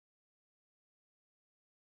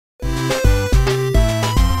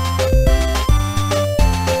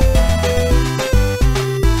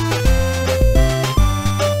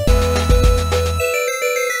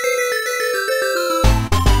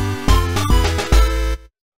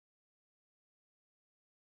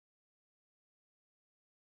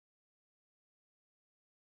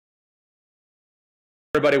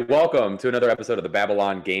Everybody, welcome to another episode of the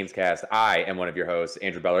BabbleOnGames cast. I am one of your hosts,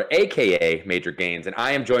 Andrew Beller, aka Major Gains, and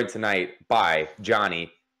I am joined tonight by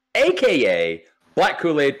Johnny, aka Black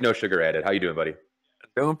Kool-Aid, no sugar added. How you doing, buddy?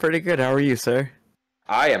 Doing pretty good. How are you, sir?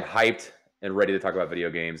 I am hyped and ready to talk about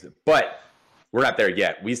video games, but we're not there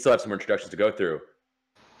yet. We still have some more introductions to go through.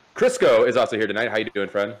 Crisco is also here tonight. How you doing,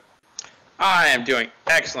 friend? I am doing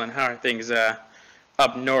excellent. How are things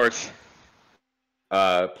up north?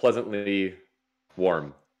 Pleasantly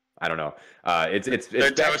warm. I don't know. It's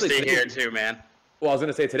They're toasty here too, man. Well, I was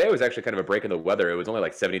going to say today was actually kind of a break in the weather. It was only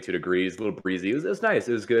like 72 degrees, a little breezy. It was nice.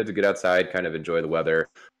 It was good to get outside, kind of enjoy the weather.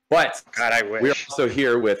 But God, I wish. We're also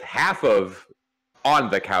here with half of on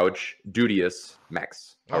the couch, Dudious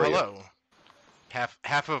Max. Oh, hello.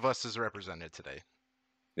 Half of us is represented today.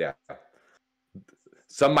 Yeah.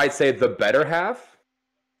 Some might say the better half.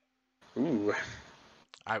 Ooh.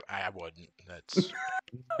 I wouldn't. That's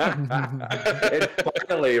And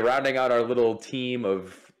finally, rounding out our little team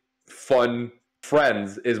of fun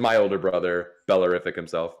friends is my older brother, Bellerific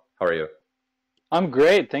himself. How are you? I'm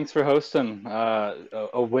great. Thanks for hosting.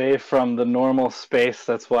 Away from the normal space.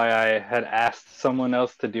 That's why I had asked someone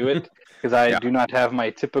else to do it, because I do not have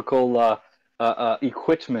my typical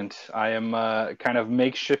equipment. I am kind of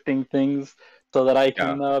makeshifting things so that I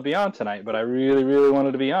can be on tonight. But I really, really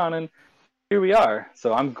wanted to be on, and here we are.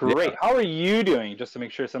 So I'm great. How are you doing? Just to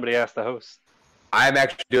make sure somebody asked the host. I'm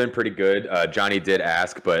actually doing pretty good. Johnny did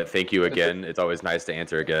ask, but thank you again. It's always nice to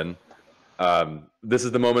answer again. This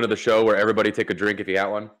is the moment of the show where everybody take a drink if you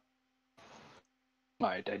got one. All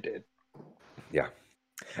right, I did. Yeah.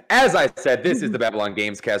 As I said, this is the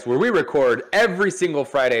BabbleOnGames cast, where we record every single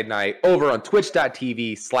Friday night over on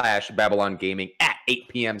twitch.tv/BabbleOnGaming at 8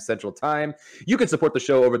 p.m. Central Time. You can support the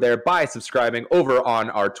show over there by subscribing over on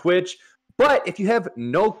our Twitch. But if you have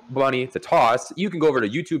no money to toss, you can go over to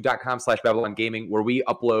youtube.com/BabbleOnGaming, where we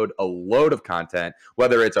upload a load of content,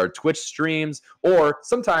 whether it's our Twitch streams or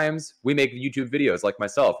sometimes we make YouTube videos like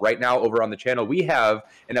myself. Right now over on the channel, we have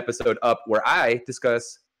an episode up where I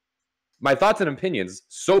discuss my thoughts and opinions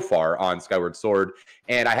so far on Skyward Sword,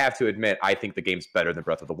 and I have to admit, I think the game's better than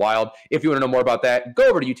Breath of the Wild. If you want to know more about that, go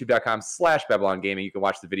over to youtube.com/BabbleOnGaming. You can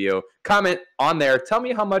watch the video, comment on there, tell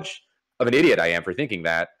me how much of an idiot I am for thinking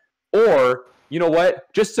that. Or, you know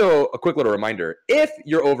what? Just so a quick little reminder, if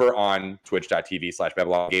you're over on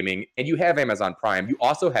twitch.tv/BabbleOnGaming and you have Amazon Prime, you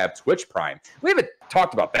also have Twitch Prime. We haven't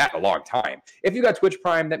talked about that in a long time. If you got Twitch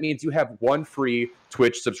Prime, that means you have one free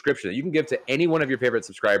Twitch subscription that you can give to any one of your favorite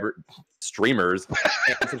streamers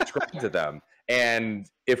and subscribe to them. And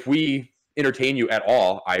if we entertain you at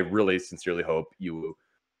all, I really sincerely hope you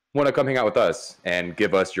want to come hang out with us and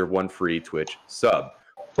give us your one free Twitch sub.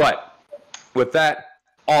 But with that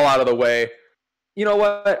all out of the way, you know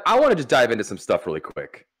what? I want to just dive into some stuff really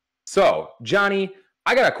quick. So, Johnny,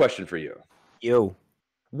 I got a question for you. Yo.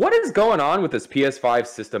 What is going on with this PS5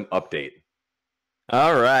 system update?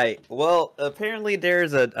 All right. Well, apparently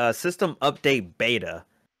there's a system update beta.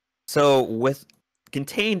 So,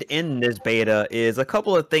 contained in this beta is a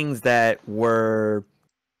couple of things that were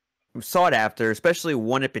sought after, especially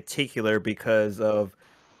one in particular because of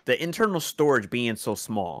the internal storage being so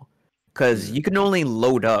small. Because you can only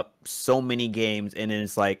load up so many games, and then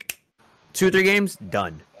it's like 2 or 3 games,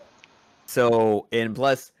 done. So, and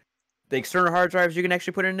plus, the external hard drives you can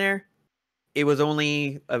actually put in there, it was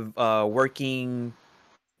only working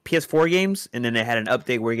PS4 games, and then they had an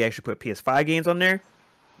update where you actually put PS5 games on there,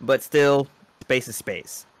 but still, space is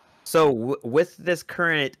space. So, with this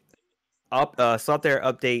current software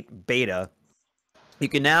update beta, you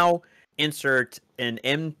can now insert an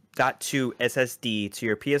M.2 SSD to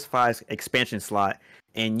your PS5's expansion slot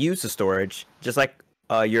and use the storage just like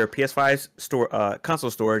your PS5's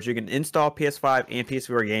console storage. You can install PS5 and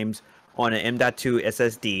PS4 games on an M.2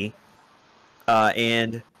 SSD,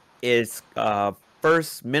 and its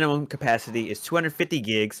first minimum capacity is 250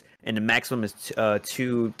 gigs and the maximum is 2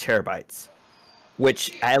 terabytes,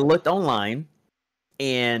 which I looked online,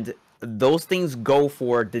 and those things go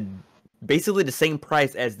for basically the same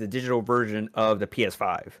price as the digital version of the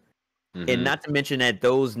PS5. And not to mention that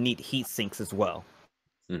those need heat sinks as well.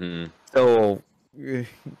 So, to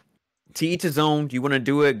each his own. You want to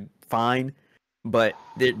do it, fine, but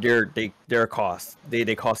they're a cost.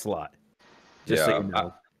 They cost a lot. Just so you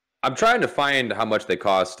know. I'm trying to find how much they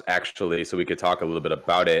cost actually, so we could talk a little bit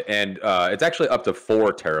about it. And it's actually up to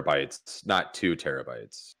 4 terabytes, not 2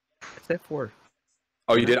 terabytes. What's that for?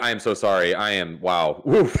 Oh, you did? I am so sorry. Wow.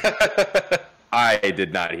 I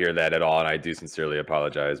did not hear that at all, and I do sincerely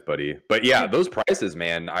apologize, buddy. But yeah, those prices,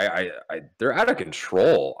 man, they're out of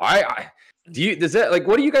control. Does that like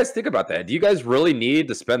what do you guys think about that? Do you guys really need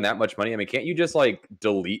to spend that much money? I mean, can't you just like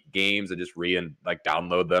delete games and just like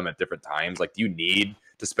download them at different times? Like, do you need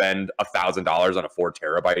to spend $1,000 on a 4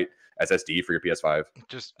 terabyte SSD for your PS5?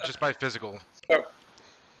 Just buy physical.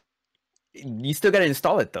 You still got to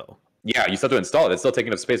install it though. Yeah, you still have to install it. It's still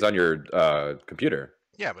taking up space on your computer.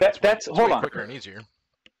 Yeah, but it's hold way on. quicker and easier.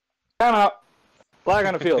 Time out. Flag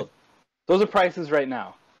on the field. Those are prices right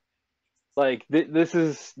now. Like this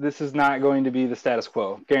is not going to be the status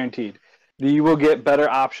quo, guaranteed. You will get better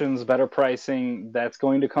options, better pricing. That's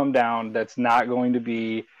going to come down. That's not going to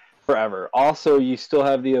be forever. Also, you still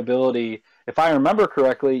have the ability, if I remember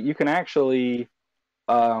correctly, you can actually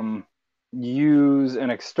use an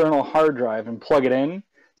external hard drive and plug it in,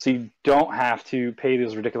 so you don't have to pay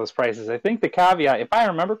those ridiculous prices. I think the caveat, if I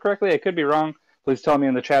remember correctly, I could be wrong. Please tell me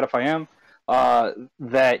in the chat if I am.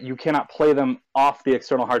 That you cannot play them off the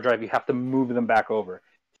external hard drive. You have to move them back over.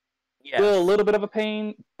 Yeah. Still a little bit of a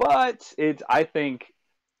pain, but it's, I think,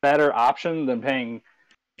 better option than paying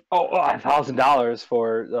 $1,000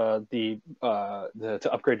 for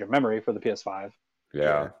to upgrade your memory for the PS5.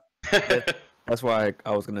 Yeah. That's why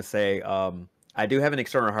I was gonna say I do have an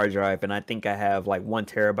external hard drive, and I think I have like 1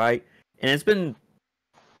 terabyte, and it's been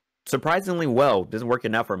surprisingly well. This is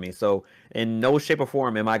working out for me. So in no shape or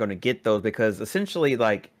form am I going to get those, because essentially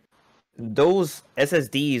like those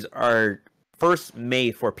SSDs are first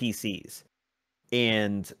made for PCs,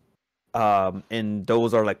 and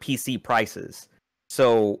those are like PC prices.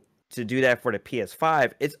 So to do that for the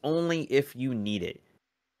PS5, it's only if you need it.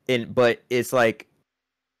 But it's like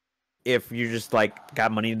if you just like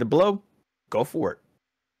got money to blow, go for it.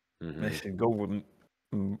 Mm-hmm. Go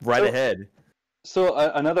right ahead. So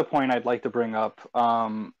another point I'd like to bring up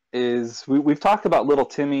is we've talked about little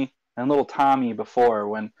Timmy and little Tommy before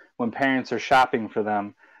when parents are shopping for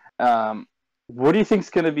them. What do you think is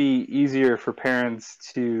going to be easier for parents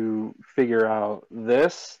to figure out,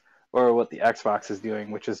 this or what the Xbox is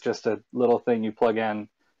doing, which is just a little thing you plug in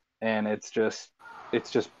and it's just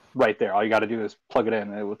right there. All you got to do is plug it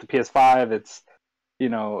in. With the PS5, it's a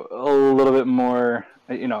little bit more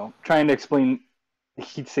trying to explain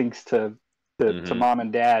heat sinks to mom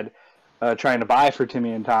and dad, trying to buy for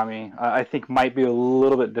Timmy and Tommy, I think might be a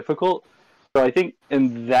little bit difficult. So I think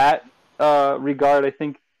in that regard, I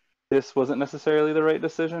think this wasn't necessarily the right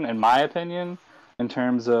decision, in my opinion, in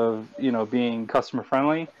terms of being customer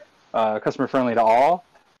friendly to all.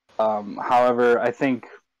 However, I think,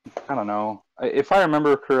 I don't know, if I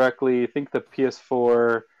remember correctly, I think the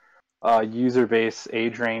PS4 user base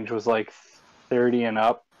age range was like 30 and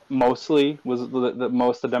up. Mostly was the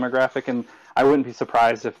most the demographic, and I wouldn't be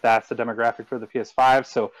surprised if that's the demographic for the PS5.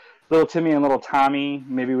 So little Timmy and little Tommy,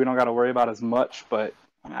 maybe we don't got to worry about as much, but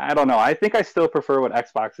I don't know. I think I still prefer what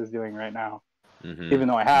Xbox is doing right now, even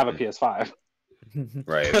though I have a PS5.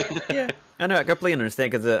 Right. Yeah, I know. I completely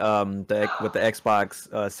understand, because with the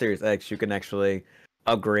Xbox Series X, you can actually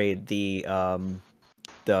upgrade the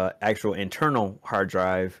actual internal hard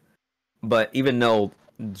drive, but even though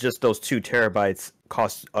just those 2 terabytes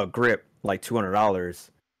cost a grip like $200.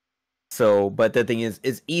 So, but the thing is,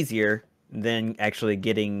 it's easier than actually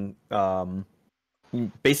getting,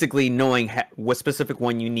 basically knowing what specific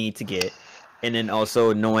one you need to get, and then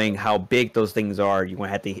also knowing how big those things are. You're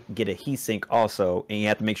gonna have to get a heatsink also, and you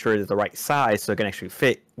have to make sure it's the right size so it can actually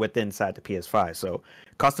fit within inside the PS5. So,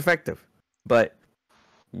 cost effective. But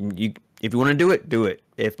if you want to do it.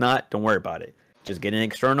 If not, don't worry about it. Just get an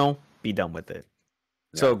external, be done with it.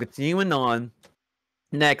 Yeah. So continuing on,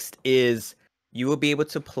 next is you will be able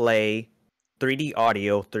to play 3D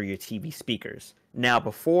audio through your TV speakers. Now,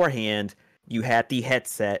 beforehand, you had the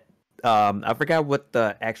headset. I forgot what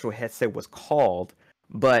the actual headset was called,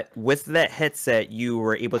 but with that headset, you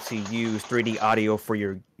were able to use 3D audio for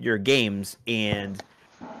your games, and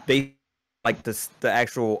they like the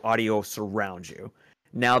actual audio surround you.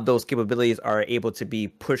 Now, those capabilities are able to be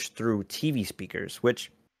pushed through TV speakers,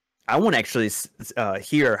 which I want to actually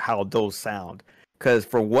hear how those sound, because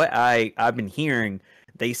for what I've been hearing,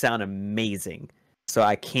 they sound amazing. So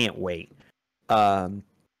I can't wait.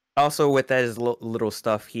 Also, with that is little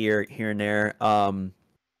stuff here and there.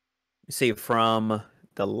 See, from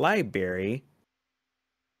the library.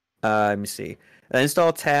 Let me see. The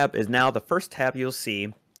install tab is now the first tab you'll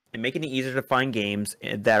see, and making it easier to find games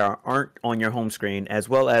that aren't on your home screen, as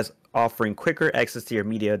well as offering quicker access to your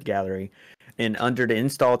media gallery. And under the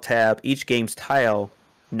install tab, each game's tile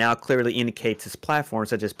now clearly indicates its platform,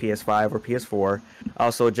 such as PS5 or PS4.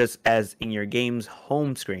 Also, just as in your game's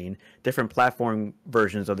home screen, different platform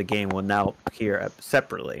versions of the game will now appear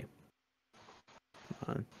separately.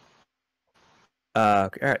 All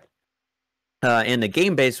right. In the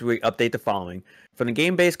game base, we update the following. From the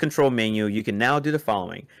game base control menu, you can now do the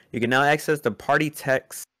following. You can now access the party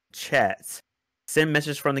text chats, send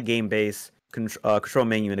messages from the game base control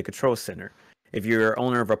menu in the control center. If you're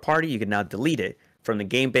owner of a party, you can now delete it. From the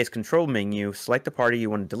game base control menu, select the party you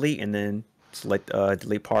want to delete and then select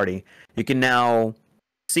delete party. You can now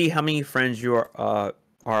see how many friends you are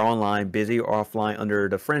online, busy or offline under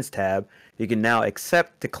the friends tab. You can now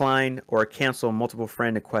accept, decline, or cancel multiple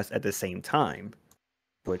friend requests at the same time,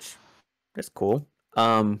 which is cool.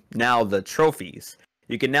 Now the trophies.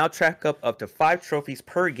 You can now track up to 5 trophies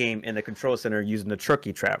per game in the control center using the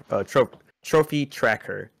trophy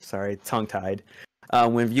tracker. Sorry, tongue-tied.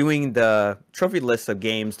 When viewing the trophy list of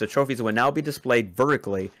games, the trophies will now be displayed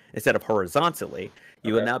vertically instead of horizontally.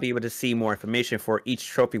 You will now be able to see more information for each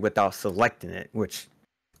trophy without selecting it, which,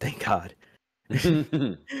 thank God.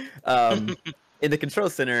 In the control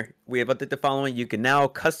center, we have updated the following. You can now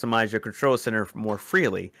customize your control center more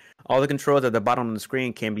freely. All the controls at the bottom of the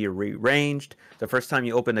screen can be rearranged. The first time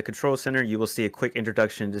you open the control center, you will see a quick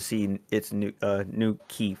introduction to see its new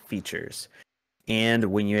key features. And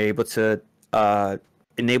when you're able to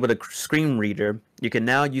enable the screen reader, you can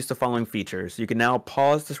now use the following features. You can now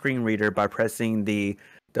pause the screen reader by pressing the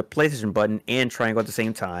PlayStation button and triangle at the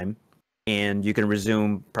same time. And you can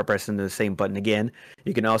resume by pressing the same button again.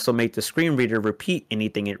 You can also make the screen reader repeat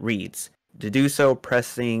anything it reads. To do so,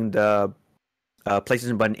 pressing the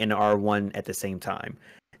PlayStation button and R1 at the same time.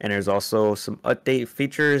 And there's also some update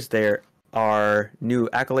features. There are new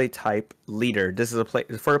accolade type leader. This is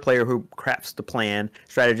for a player who crafts the plan,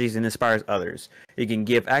 strategies, and inspires others. You can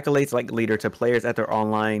give accolades like leader to players at their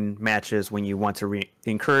online matches when you want to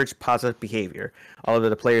encourage positive behavior. All of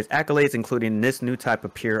the players' accolades, including this new type,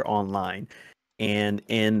 appear online. And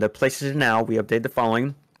in the PlayStation Now, we update the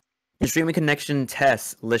following. Your streaming connection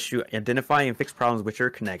test lets you identify and fix problems with your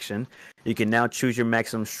connection. You can now choose your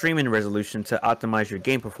maximum streaming resolution to optimize your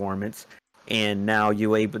game performance. And now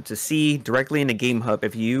you're able to see directly in the Game Hub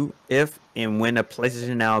if and when a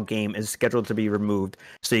PlayStation Now game is scheduled to be removed,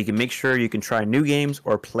 so you can make sure you can try new games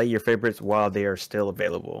or play your favorites while they are still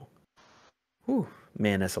available. Whew,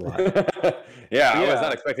 man, that's a lot. Yeah, I was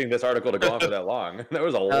not expecting this article to go on for that long. There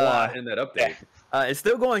was a lot in that update. It's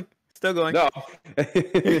still going. Still going. No.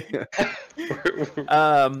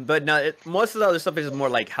 But no, most of the other stuff is more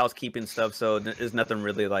like housekeeping stuff, so there's nothing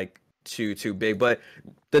really like too big. But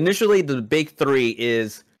initially, the big 3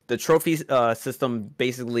 is the trophy system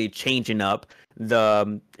basically changing up,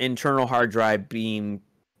 the internal hard drive being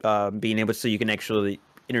able so you can actually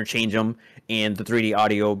interchange them, and the 3D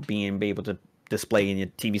audio being able to display in your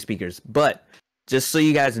TV speakers. But just so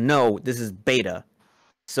you guys know, this is beta,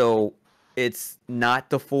 so it's not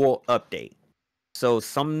the full update. So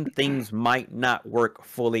some things might not work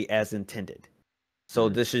fully as intended. So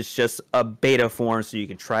this is just a beta form, so you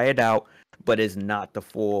can try it out, but it's not the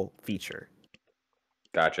full feature.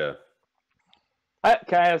 Gotcha. Can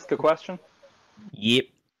I ask a question? Yep.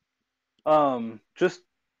 This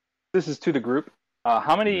is to the group.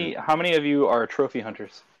 How many of you are trophy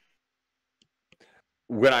hunters?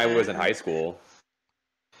 When I was in high school.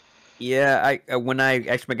 Yeah, when I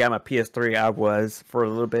actually got my PS3, I was for a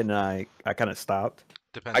little bit, and I kind of stopped.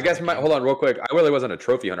 Depends I guess on the game. hold on real quick. I really wasn't a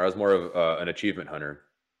trophy hunter. I was more of an achievement hunter.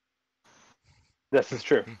 This is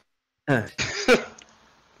true.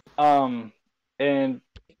 And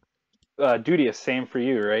Duty, same for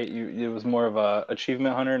you, right? It was more of a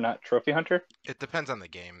achievement hunter, not trophy hunter. It depends on the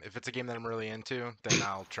game. If it's a game that I'm really into, then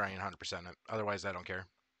I'll try and 100% it. Otherwise, I don't care.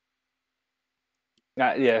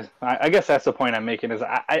 Yeah, I guess that's the point I'm making. Is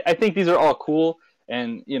I think these are all cool,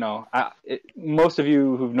 and you know, most of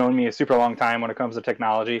you who've known me a super long time when it comes to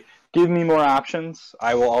technology, give me more options.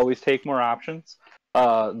 I will always take more options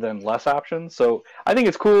than less options. So I think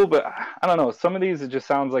it's cool, but I don't know. Some of these, it just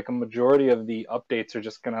sounds like a majority of the updates are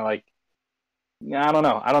just gonna like, I don't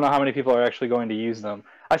know. I don't know how many people are actually going to use them.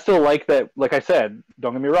 I still like that. Like I said,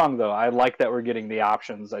 don't get me wrong though. I like that we're getting the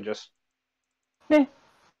options. I just,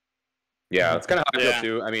 Yeah, it's kind of how I feel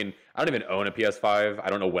too. I mean, I don't even own a PS5. I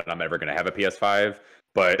don't know when I'm ever going to have a PS5.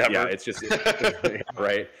 But yeah, it's just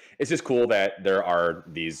right. It's just cool that there are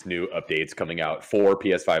these new updates coming out for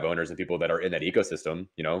PS5 owners and people that are in that ecosystem.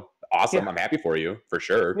 You know, awesome. Yeah. I'm happy for you for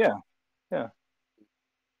sure. Yeah.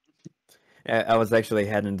 I was actually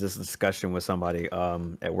having this discussion with somebody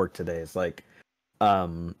at work today. It's like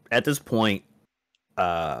at this point,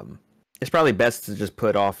 it's probably best to just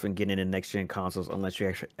put off and get into next gen consoles unless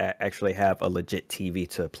you actually have a legit TV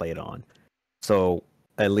to play it on. So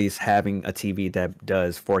at least having a TV that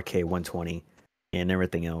does 4K 120 and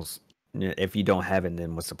everything else. If you don't have it,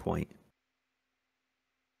 then what's the point?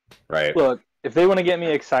 Right. Look, if they want to get me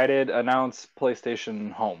excited, announce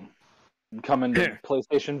PlayStation Home. Coming to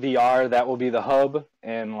PlayStation VR, that will be the hub,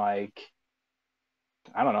 and like,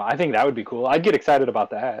 I don't know. I think that would be cool. I'd get excited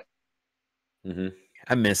about that.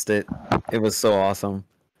 I missed it. It was so awesome.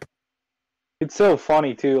 It's so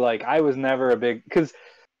funny too. Like, I was never a big, because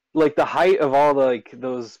like the height of all the like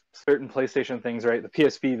those certain PlayStation things, right? The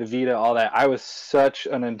PSP, the Vita, all that. I was such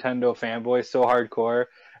a Nintendo fanboy, so hardcore,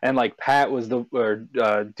 and like Pat was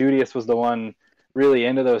Dudius was the one really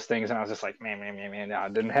into those things, and I was just like, man,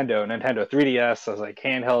 Nintendo 3DS. I was like,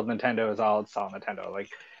 handheld Nintendo is all. It's all Nintendo. Like,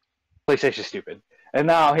 PlayStation's stupid. And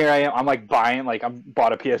now here I am. I'm like buying, like, I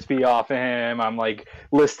bought a PSP off of him. I'm like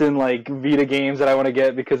listing like Vita games that I want to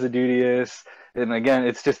get because of Dudius. And again,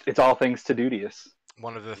 it's all thanks to Dudius.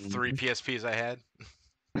 One of the 3 PSPs I had.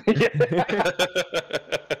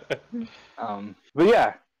 But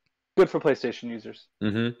yeah, good for PlayStation users.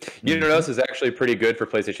 You know what else is actually pretty good for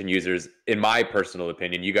PlayStation users, in my personal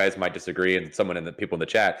opinion? You guys might disagree, and someone in the people in the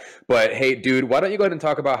chat. But hey, dude, why don't you go ahead and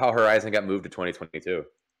talk about how Horizon got moved to 2022?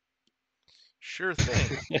 Sure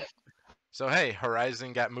thing. So hey,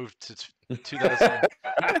 Horizon got moved to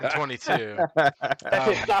 2022. That's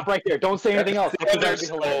it. Stop right there. Don't say anything else. They're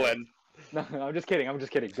stolen. No, I'm just kidding.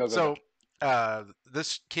 Go. So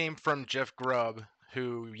this came from Jeff Grubb,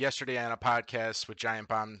 who yesterday on a podcast with Giant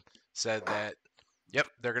Bomb said that, yep,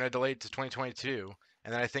 they're going to delay it to 2022.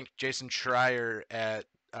 And then I think Jason Schreier at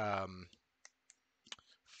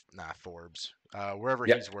Forbes, wherever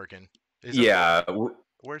he's working.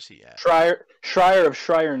 Where's he at? Schreier of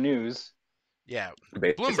Schreier News. Yeah,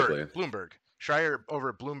 Basically. Bloomberg. Schreier over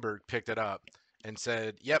at Bloomberg picked it up and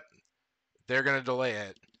said, yep, they're going to delay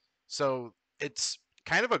it. So it's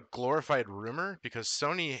kind of a glorified rumor because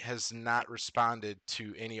Sony has not responded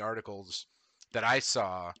to any articles that I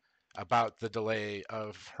saw about the delay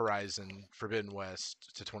of Horizon Forbidden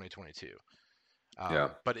West to 2022.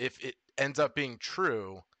 But if it ends up being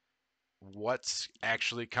true, what's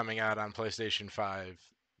actually coming out on PlayStation 5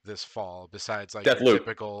 this fall besides like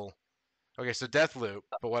typical... Okay, so Deathloop,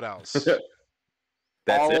 but what else?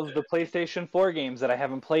 All of the PlayStation 4 games that I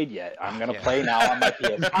haven't played yet. I'm going to play now on my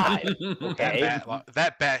PS5. Okay?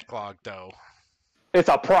 That backlog, though. It's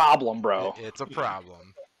a problem, bro. It's a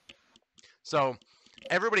problem. So,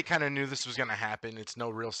 everybody kind of knew this was going to happen. It's no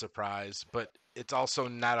real surprise, but it's also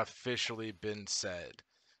not officially been said.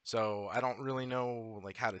 So, I don't really know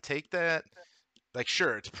like how to take that. Like,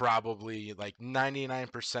 sure, it's probably like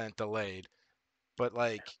 99% delayed, but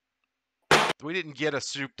like we didn't get a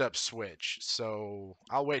souped-up Switch, so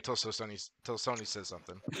I'll wait till Sony says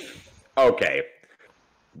something. Okay,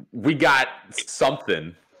 we got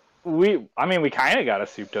something. We kind of got a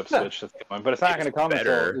souped-up Switch that's coming, but it's not going to come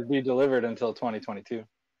until it'll be delivered until 2022.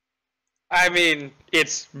 I mean,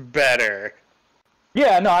 it's better.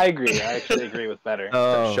 Yeah, no, I agree. I actually agree with better.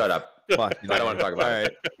 Oh, Shut up. fuck. I don't want to talk about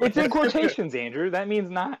it. It's in quotations, Andrew. That means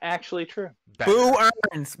not actually true. Who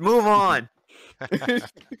earns? Move on.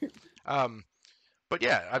 But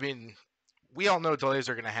yeah, I mean, we all know delays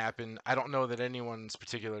are going to happen. I don't know that anyone's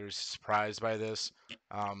particularly surprised by this.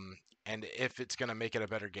 And if it's going to make it a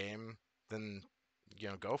better game, then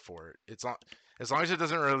go for it. It's not, as long as it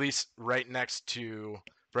doesn't release right next to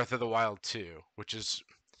Breath of the Wild 2, which is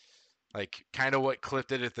like kind of what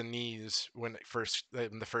clipped it at the knees when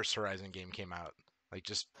the first Horizon game came out. Like,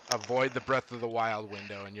 just avoid the Breath of the Wild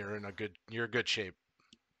window, and you're in good shape.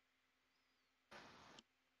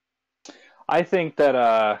 I think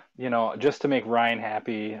that just to make Ryan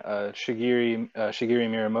happy, Shigeru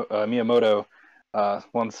Miyamoto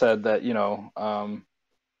once said that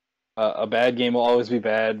a bad game will always be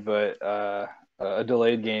bad, but a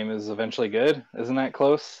delayed game is eventually good. Isn't that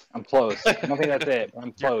close? I'm close. I don't think that's it.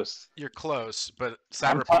 I'm close. You're close, but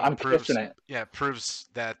Cyberpunk proves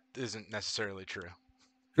that isn't necessarily true.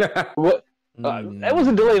 What? That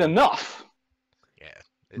wasn't delayed enough. Yeah.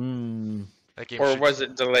 That game was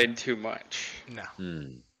it delayed too much? No. No.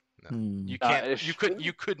 You can't.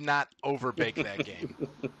 You could not overbake that game.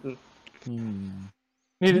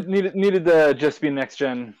 Needed to just be next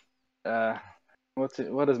gen.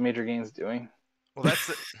 What is Major Games doing? Well, that's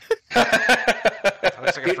that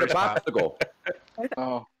looks like a first popsicle.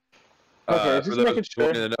 Oh. Okay, just making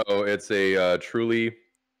sure. No, it's a truly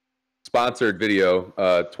sponsored video.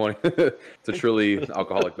 It's a truly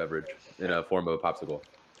alcoholic beverage in a form of a popsicle.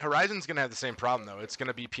 Horizon's gonna have the same problem though. It's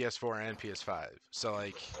gonna be PS4 and PS5. So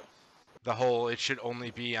like, the whole it should only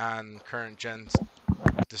be on current gen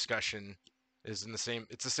discussion is in the same.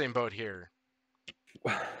 It's the same boat here.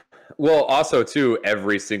 Well, also too,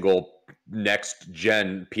 every single next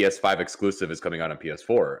gen PS5 exclusive is coming out on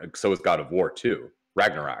PS4. So is God of War 2,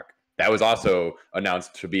 Ragnarok. That was also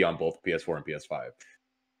announced to be on both PS4 and PS5.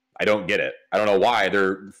 I don't get it. I don't know why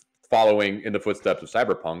they're following in the footsteps of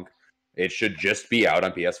Cyberpunk. It should just be out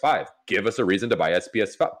on PS5. Give us a reason to buy a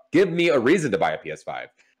PS5. Give me a reason to buy a PS5.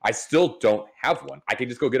 I still don't have one. I can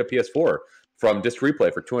just go get a PS4 from Disc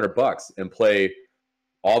Replay for $200 and play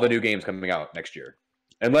all the new games coming out next year.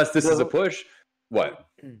 Unless this is a push. What?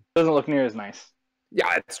 Doesn't look near as nice.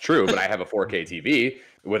 Yeah, it's true, but I have a 4K TV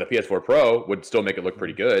with a PS4 Pro would still make it look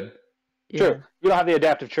pretty good. Sure. You don't have the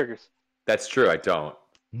adaptive triggers. That's true, I don't.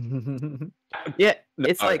 Yeah, No,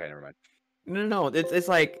 it's like okay, never mind. no, it's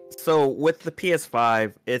like, so with the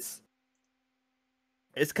PS5, it's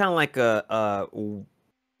kind of like a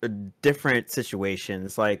different situation.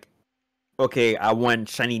 It's like, okay, I want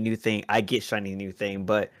shiny new thing, I get shiny new thing,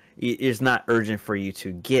 but it's not urgent for you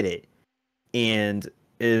to get it, and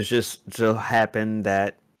it just so happened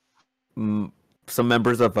that some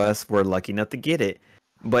members of us were lucky enough to get it,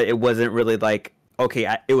 but it wasn't really like,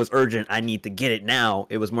 okay, it was urgent, I need to get it now.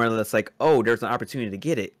 It was more or less like, oh, there's an opportunity to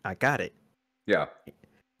get it, I got it. Yeah.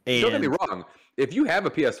 And Don't get me wrong. If you have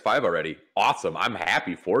a PS5 already, awesome. I'm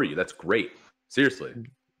happy for you. That's great. Seriously.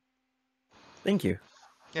 thank you.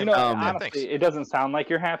 You know, thanks. honestly, it doesn't sound like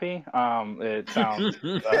you're happy. It sounds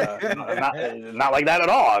not like that at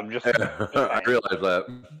all. I'm just. I realize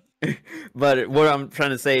that. But what I'm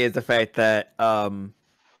trying to say is the fact that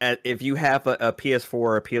if you have a PS4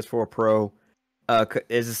 or a PS4 Pro,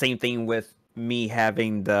 it's the same thing with me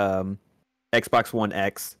having the Xbox One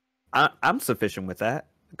X. I'm sufficient with that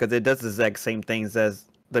because it does the exact same things as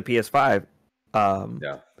the PS5.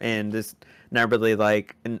 Yeah. And it's not really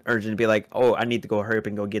like an urgent to be like, oh, I need to go hurry up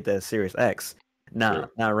and go get the Series X. Not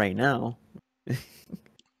right now.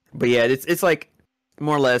 But yeah, it's like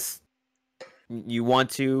more or less, you want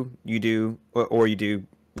to, you do, or you do,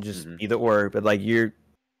 just either or. But like, you're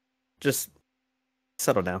just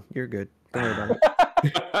settle down. You're good. Don't worry about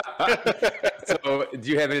it. So, do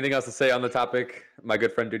you have anything else to say on the topic, my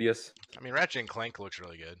good friend Dudius? I mean, Ratchet and Clank looks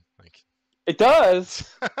really good. Like, It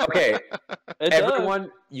does. Okay, It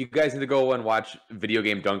everyone, you guys need to go and watch Video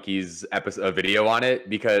Game Donkey's video on it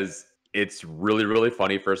because it's really, really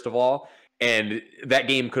funny. First of all, and that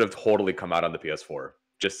game could have totally come out on the PS4.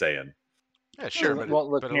 Just saying. yeah, sure, It but won't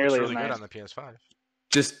look it looks nearly as really good nice. on the PS5. I'm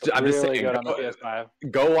just really saying. good on the PS5.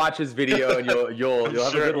 Go watch his video and you'll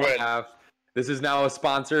have sure a it good would. laugh. This is now a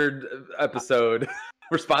sponsored episode.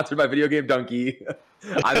 We're sponsored by Video Game Donkey.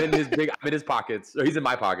 I'm in his pockets, or he's in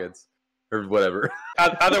my pockets, or whatever.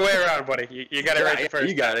 Other way around, buddy. You got it right the first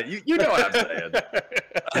You got it. You know what I'm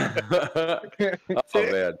saying.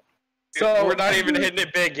 Oh man. So we're not even hitting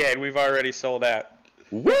it big yet. We've already sold out.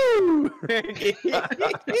 Woo! This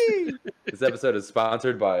episode is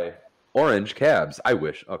sponsored by Orange Cabs. I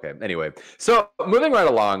wish. Okay. Anyway, so moving right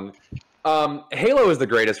along. Halo is the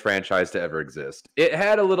greatest franchise to ever exist. It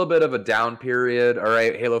had a little bit of a down period. All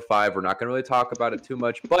right, Halo 5, we're not going to really talk about it too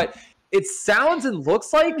much, but it sounds and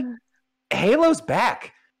looks like Halo's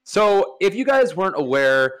back. So if you guys weren't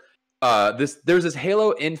aware, there's this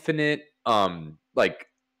Halo Infinite like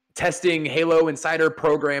testing Halo Insider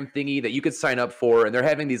program thingy that you could sign up for, and they're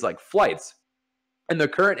having these like flights. And the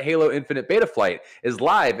current Halo Infinite beta flight is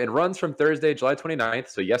live and runs from Thursday, July 29th,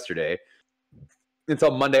 so yesterday,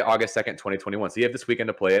 until Monday, August 2nd, 2021. So you have this weekend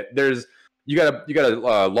to play it. You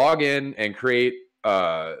gotta log in and create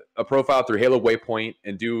a profile through Halo Waypoint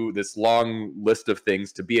and do this long list of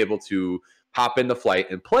things to be able to hop in the flight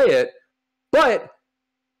and play it. But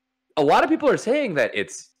a lot of people are saying that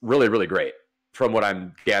it's really, really great from what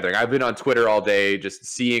I'm gathering. I've been on Twitter all day just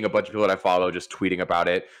seeing a bunch of people that I follow just tweeting about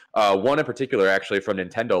it. One in particular, actually, from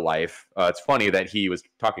Nintendo Life. It's funny that he was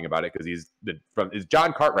talking about it because is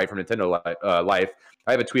John Cartwright from Nintendo Life.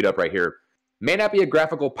 I have a tweet up right here. May not be a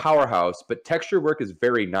graphical powerhouse, but texture work is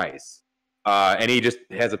very nice. And he just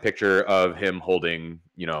has a picture of him holding,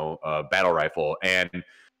 a battle rifle. And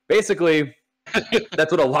basically,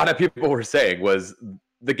 that's what a lot of people were saying was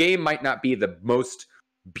the game might not be the most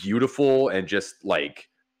beautiful and just like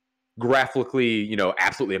graphically,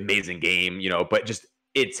 absolutely amazing game, but just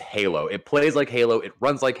it's Halo. It plays like Halo. It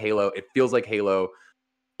runs like Halo. It feels like Halo,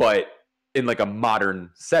 but in like a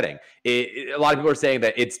modern setting. A lot of people are saying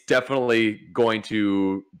that it's definitely going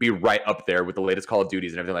to be right up there with the latest Call of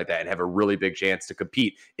Duties and everything like that and have a really big chance to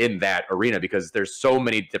compete in that arena because there's so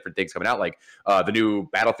many different things coming out. Like the new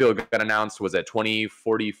Battlefield got announced was at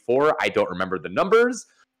 2044. I don't remember the numbers,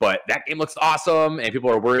 but that game looks awesome, and people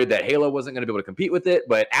are worried that Halo wasn't going to be able to compete with it.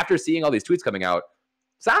 But after seeing all these tweets coming out,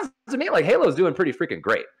 sounds to me like Halo's doing pretty freaking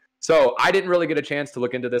great. So I didn't really get a chance to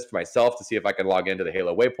look into this for myself to see if I could log into the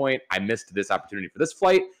Halo Waypoint. I missed this opportunity for this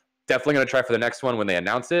flight. definitely going to try for the next one when they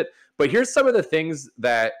announce it. But here's some of the things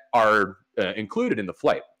that are included in the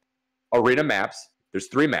flight. Arena maps. There's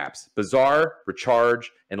 3 maps: Bazaar,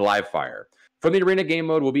 Recharge, and Live Fire. From the arena game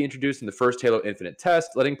mode will be introduced in the first Halo Infinite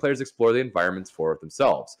test, letting players explore the environments for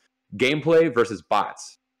themselves. Gameplay versus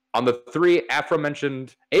bots. On the 3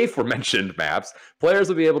 aforementioned maps, players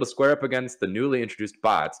will be able to square up against the newly introduced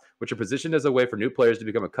bots, which are positioned as a way for new players to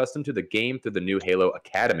become accustomed to the game through the new Halo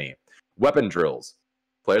Academy. Weapon drills.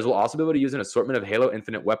 Players will also be able to use an assortment of Halo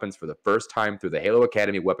Infinite weapons for the first time through the Halo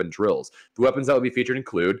Academy weapon drills. The weapons that will be featured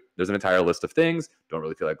include, there's an entire list of things, don't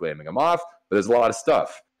really feel like naming them off, but there's a lot of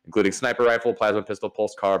stuff, including sniper rifle, plasma pistol,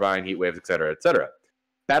 pulse carbine, heat waves, etc., etc.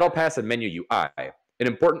 Battle Pass and menu UI. An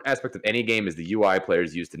important aspect of any game is the UI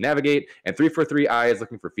players use to navigate, and 343i is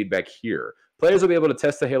looking for feedback here. Players will be able to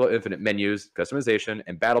test the Halo Infinite menus, customization,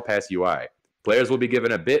 and Battle Pass UI. Players will be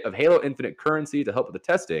given a bit of Halo Infinite currency to help with the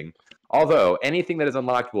testing, although anything that is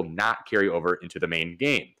unlocked will not carry over into the main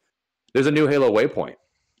game. There's a new Halo Waypoint.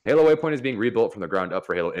 Halo Waypoint is being rebuilt from the ground up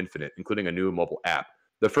for Halo Infinite, including a new mobile app.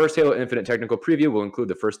 The first Halo Infinite technical preview will include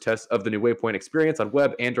the first test of the new Waypoint experience on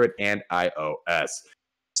web, Android, and iOS.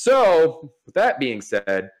 So, with that being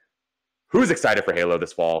said, who's excited for Halo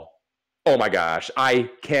this fall? Oh my gosh, I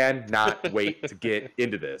cannot wait to get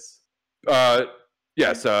into this.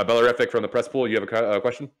 Yes, Bellerific from the press pool, you have a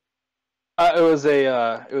question?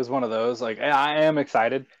 It was one of those. Like, I am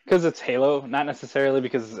excited because it's Halo, not necessarily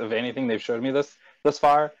because of anything they've showed me thus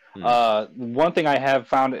far. One thing I have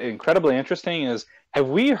found incredibly interesting is, have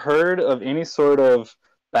we heard of any sort of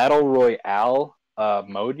battle royale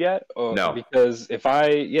mode yet? No. Because if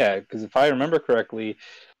I remember correctly,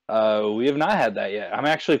 we have not had that yet. I'm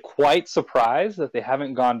actually quite surprised that they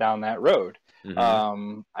haven't gone down that road.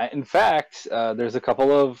 In fact, there's a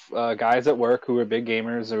couple of guys at work who are big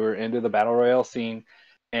gamers who are into the battle royale scene,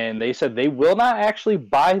 and they said they will not actually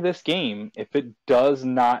buy this game if it does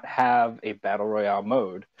not have a battle royale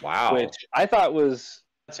mode. Wow. Which I thought was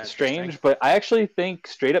strange, but I actually think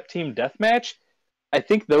straight up team deathmatch, I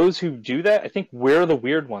think those who do that, I think we're the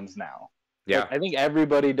weird ones now. Yeah. Like, I think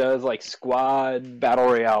everybody does like squad battle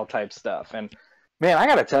royale type stuff, and man, I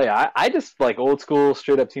gotta tell you, I just like old school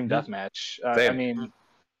straight up team deathmatch. I mean,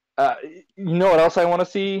 you know what else I want to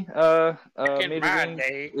see?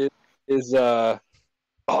 Is oh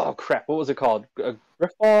crap, what was it called?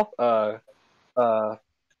 Griffball?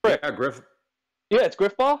 Yeah, Griff. Yeah, it's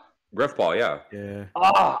Griffball. Griffball, yeah. Yeah.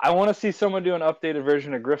 I want to see someone do an updated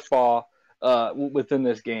version of Griffball within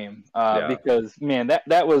this game because man,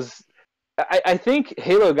 that was. I think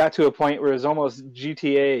Halo got to a point where it was almost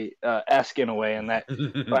GTA-esque in a way, and that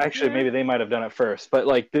well, actually maybe they might have done it first, but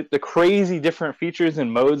like the crazy different features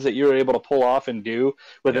and modes that you were able to pull off and do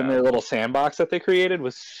within their little sandbox that they created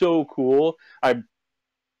was so cool.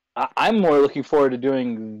 I'm more looking forward to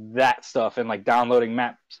doing that stuff and like downloading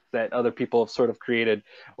maps that other people have sort of created,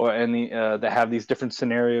 that have these different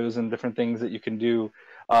scenarios and different things that you can do.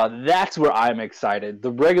 That's where I'm excited.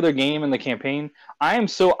 The regular game and the campaign, I am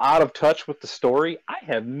so out of touch with the story. I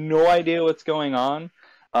have no idea what's going on.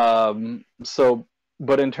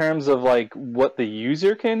 But in terms of like what the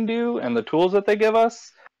user can do and the tools that they give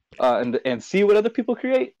us, and see what other people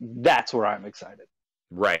create, that's where I'm excited.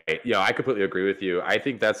 Right. Yeah, I completely agree with you. I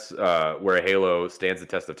think that's where Halo stands the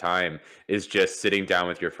test of time, is just sitting down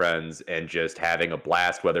with your friends and just having a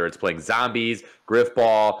blast, whether it's playing zombies,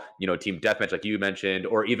 Griffball, team deathmatch like you mentioned,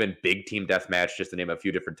 or even big team deathmatch, just to name a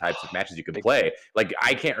few different types of matches you can play. Like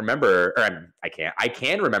I can remember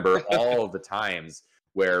all of the times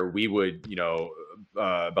where we would,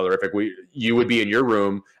 Bellerific, you would be in your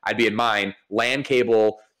room, I'd be in mine, LAN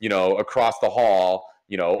cable, across the hall,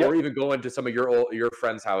 or even go into some of your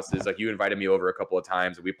friends' houses. Like you invited me over a couple of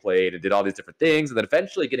times and we played and did all these different things. And then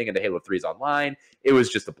eventually getting into Halo 3's online, it was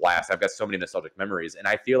just a blast. I've got so many nostalgic memories. And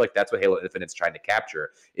I feel like that's what Halo Infinite's trying to capture,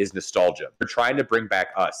 is nostalgia. They're trying to bring back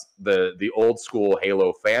us, the old school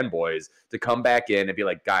Halo fanboys, to come back in and be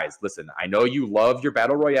like, guys, listen, I know you love your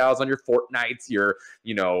battle royales on your Fortnites, your,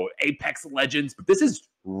 Apex Legends, but this is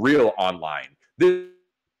real online. This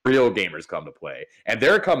real gamers come to play. And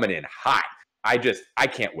they're coming in hot. I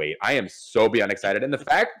can't wait. I am so beyond excited. And the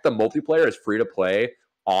fact that the multiplayer is free to play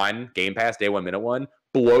on Game Pass day one, minute one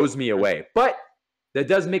blows me away. But that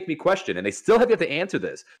does make me question, and they still have yet to answer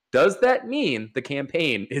this. Does that mean the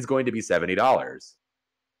campaign is going to be $70?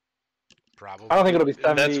 Probably. I don't think it'll be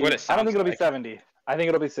 70. That's what it sounds I don't think it'll be like. 70. I think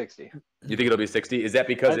it'll be 60. You think it'll be 60? Is that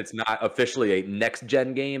because it's not officially a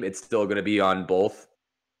next-gen game? It's still going to be on both?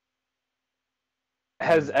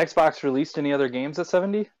 Has Xbox released any other games at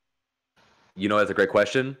 70? That's a great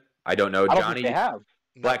question. I don't know. I don't Johnny, think they have.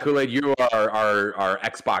 Black Kool-Aid, you are our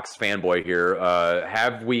Xbox fanboy here.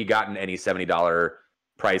 Have we gotten any $70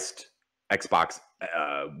 priced Xbox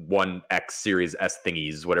One X Series S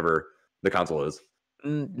thingies, whatever the console is?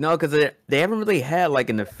 No, because they haven't really had like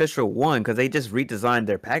an official one because they just redesigned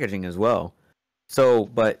their packaging as well. So,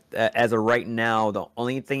 but as of right now, the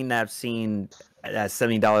only thing that I've seen at that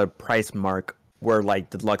 $70 price mark were like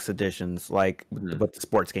deluxe editions, like with the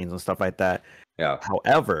sports games and stuff like that. Yeah.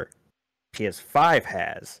 However, PS5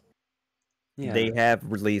 has. Yeah. They have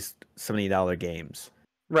released $70 games.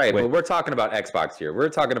 Right, but we're talking about Xbox here. We're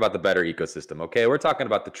talking about the better ecosystem, okay? We're talking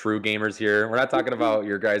about the true gamers here. We're not talking about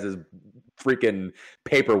your guys' freaking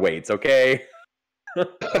paperweights, okay?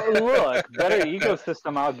 Look, better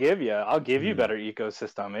ecosystem, I'll give you. I'll give you better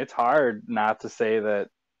ecosystem. It's hard not to say that,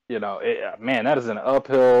 man, that is an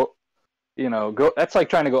uphill, that's like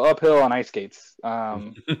trying to go uphill on ice skates. Yeah,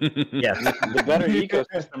 the better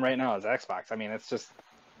ecosystem right now is Xbox. I mean, it's just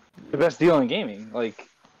the best deal in gaming. Like,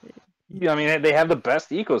 I mean, they have the best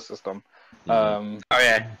ecosystem. Oh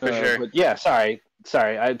yeah, for sure. But yeah, sorry.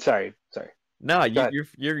 No,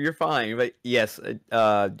 you're fine. But yes,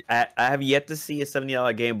 I have yet to see a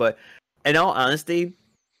 $70 game. But in all honesty,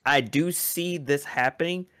 I do see this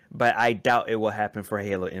happening, but I doubt it will happen for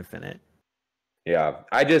Halo Infinite. Yeah,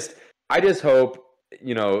 I just hope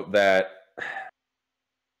that.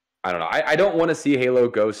 I don't know. I don't want to see Halo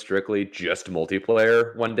go strictly just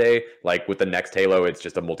multiplayer one day. Like with the next Halo, it's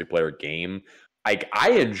just a multiplayer game. Like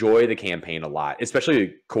I enjoy the campaign a lot,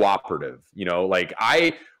 especially cooperative. Like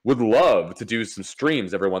I would love to do some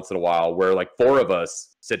streams every once in a while where like 4 of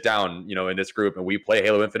us sit down, in this group and we play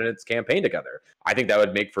Halo Infinite's campaign together. I think that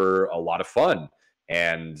would make for a lot of fun.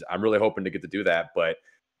 And I'm really hoping to get to do that. But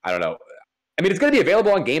I don't know. I mean, it's going to be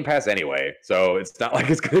available on Game Pass anyway, so it's not like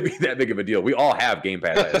it's going to be that big of a deal. We all have Game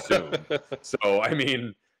Pass, I assume. So, I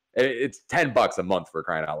mean, it's $10 a month for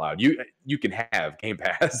crying out loud. You can have Game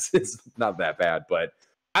Pass. It's not that bad, but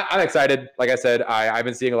I'm excited. Like I said, I've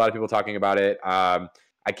been seeing a lot of people talking about it. I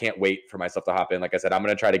can't wait for myself to hop in. Like I said, I'm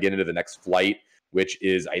going to try to get into the next flight, which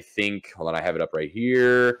is, I think, hold on, I have it up right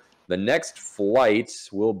here. The next flight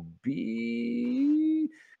will be...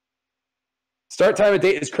 Start time and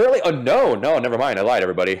date is currently unknown. No, never mind. I lied,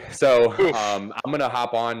 everybody. So I'm going to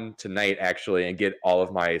hop on tonight, actually, and get all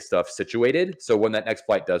of my stuff situated. So when that next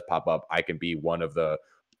flight does pop up, I can be one of the,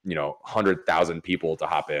 100,000 people to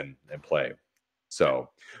hop in and play. So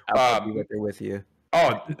I'll be there with you.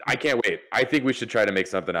 Oh, I can't wait. I think we should try to make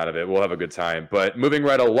something out of it. We'll have a good time. But moving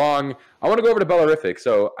right along, I want to go over to Bellerific.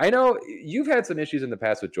 So I know you've had some issues in the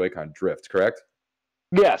past with Joy-Con drift, correct?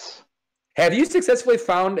 Yes. Have you successfully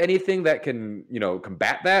found anything that can,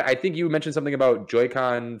 combat that? I think you mentioned something about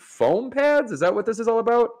Joy-Con foam pads. Is that what this is all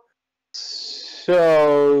about?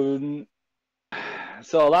 So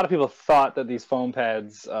a lot of people thought that these foam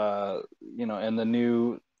pads, in the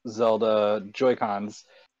new Zelda Joy-Cons,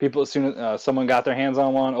 people, as soon as someone got their hands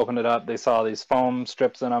on one, opened it up, they saw these foam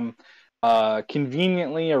strips in them.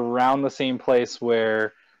 Conveniently around the same place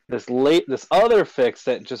where this other fix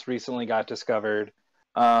that just recently got discovered,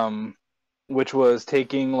 which was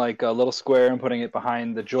taking like a little square and putting it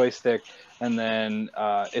behind the joystick, and then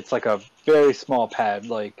it's like a very small pad,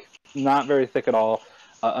 like not very thick at all,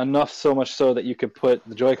 enough so much so that you could put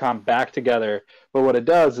the Joy-Con back together. But what it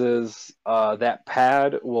does is that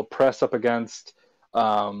pad will press up against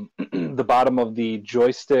the bottom of the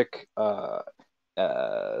joystick module,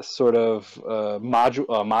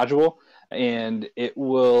 and it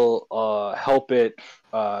will help it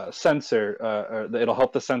sensor, or it'll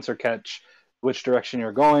help the sensor catch which direction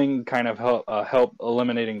you're going, kind of help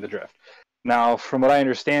eliminating the drift. Now, from what I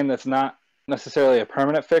understand, that's not necessarily a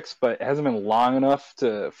permanent fix, but it hasn't been long enough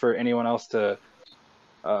for anyone else to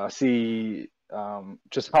see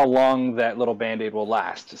just how long that little Band-Aid will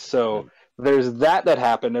last. So there's that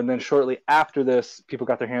happened, and then shortly after this, people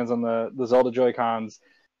got their hands on the Zelda Joy-Cons.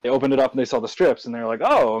 They opened it up and they saw the strips, and they're like,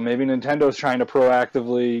 oh, maybe Nintendo's trying to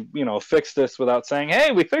proactively, fix this without saying,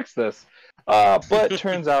 hey, we fixed this. But it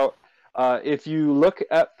turns out, if you look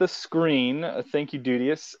at the screen, thank you,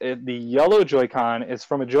 Dudius, the yellow Joy-Con is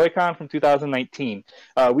from a Joy-Con from 2019.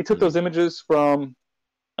 We took those images from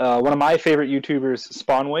one of my favorite YouTubers,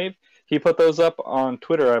 Spawnwave. He put those up on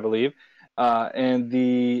Twitter, I believe. And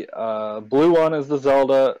the blue one is the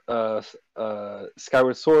Zelda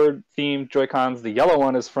Skyward Sword themed Joy-Cons. The yellow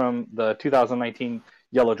one is from the 2019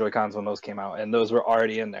 yellow Joy-Cons when those came out, and those were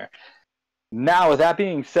already in there. Now, with that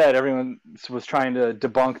being said, everyone was trying to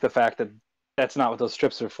debunk the fact that that's not what those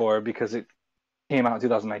strips are for because it came out in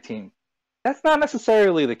 2019. That's not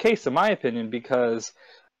necessarily the case, in my opinion, because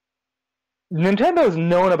Nintendo's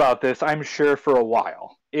known about this, I'm sure, for a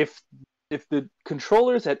while. If if the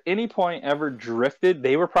controllers at any point ever drifted,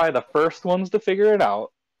 they were probably the first ones to figure it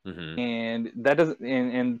out. Mm-hmm. And that doesn't,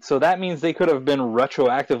 and so that means they could have been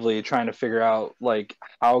retroactively trying to figure out, like,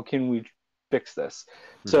 how can we fix this?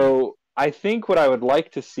 Mm-hmm. So I think what I would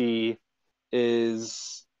like to see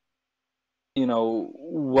is, you know,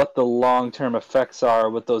 what the long-term effects are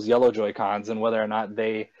with those yellow Joy-Cons and whether or not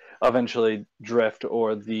they eventually drift,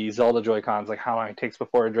 or the Zelda Joy-Cons, like how long it takes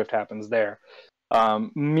before a drift happens there.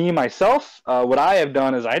 Myself, what I have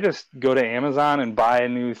done is I just go to Amazon and buy a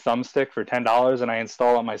new thumbstick for $10 and I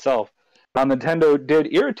install it myself. Now, Nintendo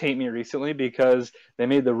did irritate me recently because they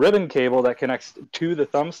made the ribbon cable that connects to the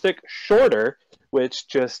thumbstick shorter, which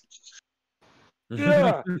just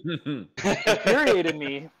infuriated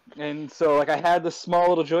me. And so, like, I had this small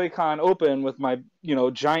little Joy-Con open with my, you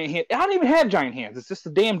know, giant hand. I don't even have giant hands. It's just the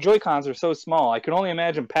damn Joy-Cons are so small. I can only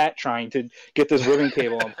imagine Pat trying to get this ribbon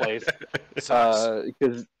cable in place.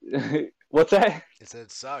 Because what's that? It said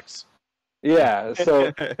it sucks. Yeah.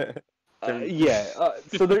 So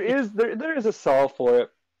so there is a solve for it.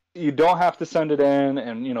 You don't have to send it in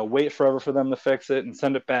and, you know, wait forever for them to fix it and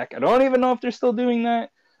send it back. I don't even know if they're still doing that.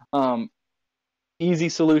 Easy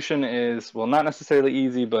solution is, well, not necessarily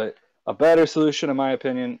easy, but a better solution, in my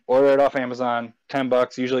opinion, order it off Amazon.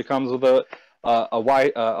 $10 usually comes with a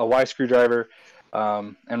Y screwdriver,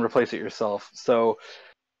 and replace it yourself. So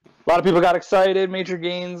a lot of people got excited, Major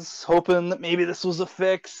Gains, hoping that maybe this was a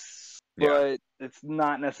fix, but it's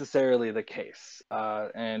not necessarily the case.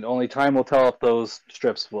 And only time will tell if those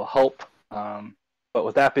strips will help. But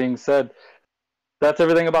with that being said, that's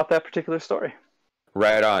everything about that particular story.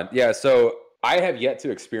 Right on. Yeah, so I have yet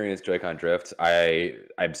to experience Joy-Con drift.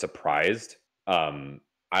 I'm surprised. I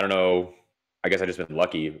don't know. I guess I've just been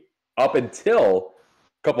lucky up until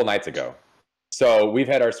a couple nights ago. So we've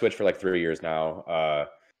had our Switch for like 3 years now.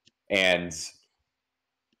 And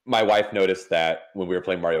my wife noticed that when we were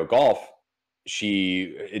playing Mario Golf, because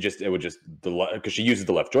she uses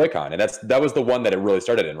the left Joy-Con. And that was the one that it really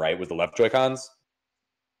started in, right? Was the left Joy-Cons?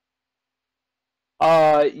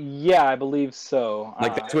 Yeah, I believe so.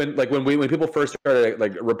 Like that's when people first started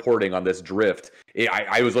like reporting on this drift,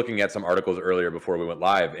 I was looking at some articles earlier before we went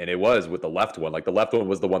live, and it was with the left one. Like the left one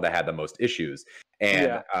was the one that had the most issues,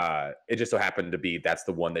 and it just so happened to be that's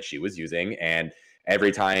the one that she was using. And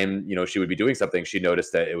every time, you know, she would be doing something, she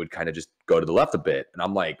noticed that it would kind of just go to the left a bit, and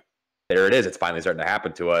I'm like, there it is. It's finally starting to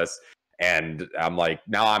happen to us. And I'm like,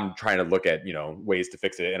 now I'm trying to look at, you know, ways to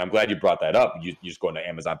fix it. And I'm glad you brought that up. You just go into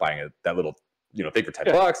Amazon buying that little, you know, thing for $10.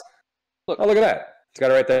 Look at that. It's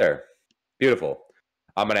got it right there. Beautiful.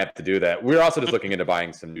 I'm going to have to do that. We're also just looking into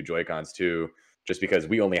buying some new Joy-Cons too, just because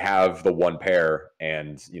we only have the one pair,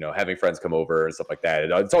 and, you know, having friends come over and stuff like that.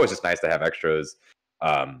 It's always just nice to have extras.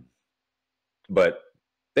 But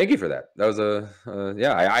thank you for that. That was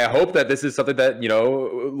I hope that this is something that, you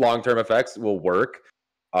know, long-term effects will work.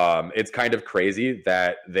 It's kind of crazy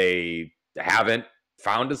that they haven't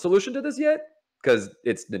found a solution to this yet, because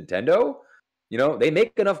it's Nintendo. You know, they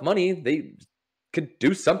make enough money. They could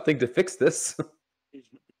do something to fix this.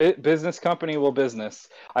 Business company will business.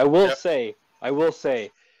 I will say, if you're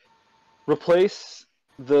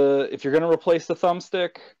going to replace the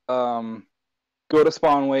thumbstick, go to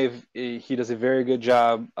Spawnwave. He does a very good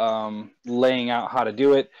job laying out how to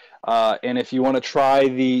do it. And if you want to try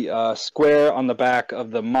the square on the back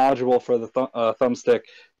of the module for the thumbstick,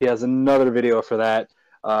 he has another video for that.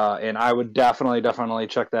 And I would definitely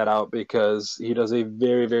check that out, because he does a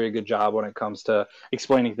very, very good job when it comes to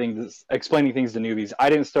explaining things to newbies.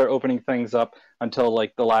 I didn't start opening things up until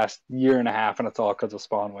like the last year and a half, and it's all because of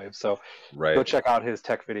Spawnwave. So go check out his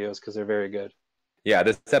tech videos, because they're very good. Yeah,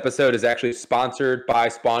 this episode is actually sponsored by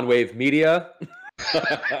Spawnwave Media. You're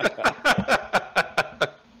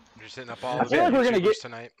setting up all of it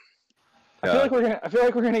tonight. I feel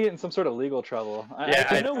like we're gonna get in some sort of legal trouble.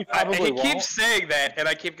 I know we probably he won't. keeps saying that, and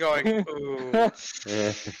I keep going, ooh.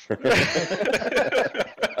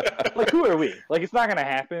 Like, who are we? Like, it's not gonna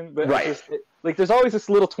happen. But right. Like, there's always this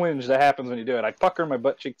little twinge that happens when you do it. I pucker my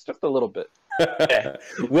butt cheeks just a little bit.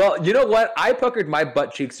 Well, you know what? I puckered my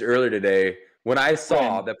butt cheeks earlier today when I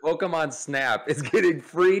saw that Pokemon Snap is getting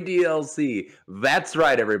free DLC. That's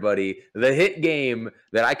right, everybody. The hit game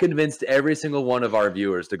that I convinced every single one of our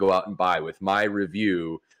viewers to go out and buy with my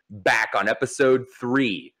review back on episode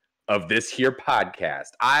 3 of this here podcast.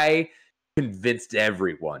 I convinced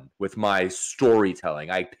everyone with my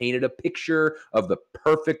storytelling. I painted a picture of the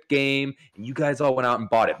perfect game, and you guys all went out and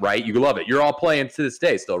bought it, right? You love it. You're all playing to this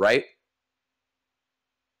day still, right?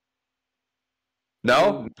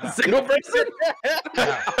 No? Single person?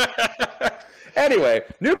 Anyway,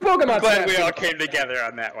 new Pokemon I'm glad Snap. we all came together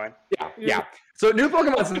on that one. Yeah. Yeah. So new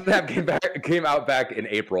Pokemon Snap came out back in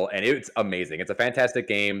April, and it's amazing. It's a fantastic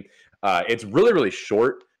game. It's really, really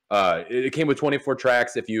short. It came with 24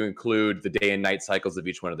 tracks if you include the day and night cycles of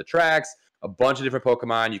each one of the tracks. A bunch of different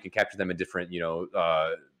Pokemon. You can capture them in different,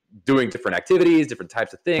 doing different activities, different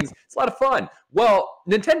types of things. It's a lot of fun. Well,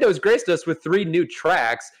 Nintendo's graced us with 3 new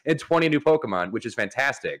tracks and 20 new Pokemon, which is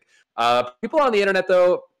fantastic. People on the internet,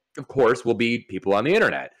 though, of course, will be people on the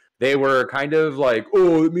internet. They were kind of like,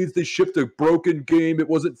 oh, it means they shipped a broken game. It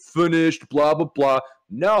wasn't finished, blah, blah, blah.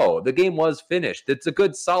 No, the game was finished. It's a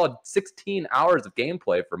good solid 16 hours of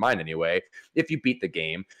gameplay for mine anyway, if you beat the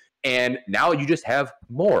game. And now you just have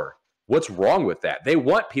more. What's wrong with that? They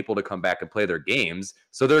want people to come back and play their games,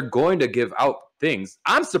 so they're going to give out things.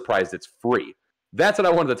 I'm surprised it's free. That's what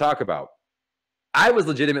I wanted to talk about. I was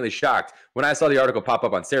legitimately shocked when I saw the article pop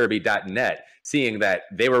up on Cerebi.net, seeing that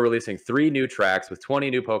they were releasing 3 new tracks with 20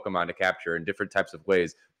 new Pokemon to capture in different types of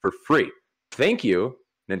ways for free. Thank you,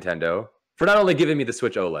 Nintendo, for not only giving me the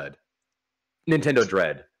Switch OLED, Nintendo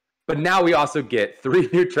Dread, but now we also get 3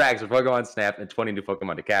 new tracks for Pokemon Snap and 20 new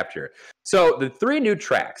Pokemon to capture. So the 3 new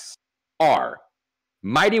tracks are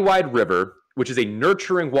Mighty Wide River, which is a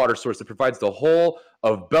nurturing water source that provides the whole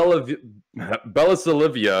of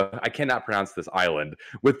Bellasolivia, I cannot pronounce this island,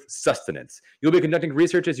 with sustenance. You'll be conducting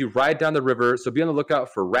research as you ride down the river, so be on the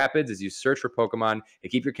lookout for rapids as you search for Pokemon,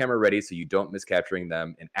 and keep your camera ready so you don't miss capturing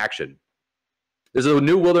them in action. There's a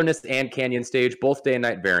new wilderness and canyon stage, both day and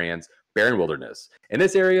night variants, Barren Wilderness. In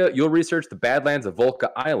this area, you'll research the Badlands of Volca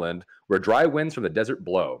Island, where dry winds from the desert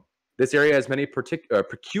blow. This area has many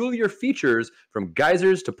peculiar features, from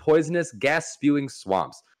geysers to poisonous, gas-spewing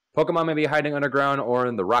swamps. Pokemon may be hiding underground or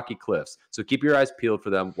in the rocky cliffs, so keep your eyes peeled for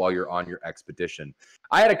them while you're on your expedition.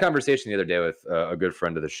 I had a conversation the other day with a good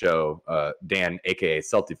friend of the show, Dan, a.k.a.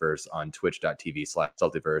 Celtiverse, on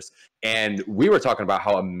twitch.tv/Celtiverse, and we were talking about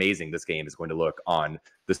how amazing this game is going to look on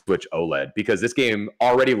the Switch OLED, because this game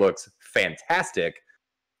already looks fantastic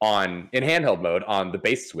in handheld mode on the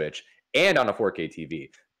base Switch and on a 4K TV.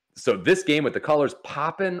 So this game with the colors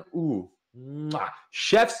popping, ooh, mwah,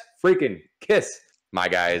 chef's freaking kiss, my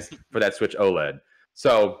guys, for that Switch OLED.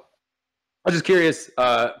 So I was just curious.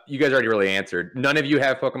 You guys already really answered. None of you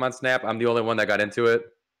have Pokemon Snap. I'm the only one that got into it.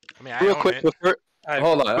 I mean, Real quick,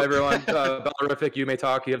 Hold on, everyone. Bellerific, you may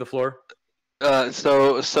talk. You have the floor.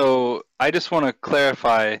 So I just want to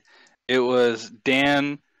clarify. It was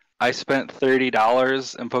Dan. I spent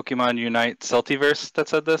 $30 in Pokemon Unite Celtiverse that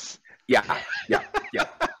said this. Yeah.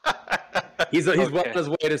 He's well on his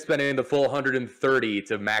way to spending the full 130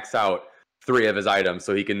 to max out 3 of his items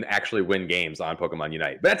so he can actually win games on Pokemon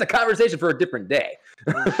Unite. But that's a conversation for a different day.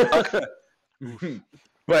 But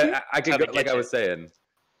I could go, like I was saying,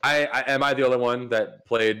 am I the only one that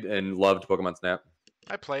played and loved Pokemon Snap?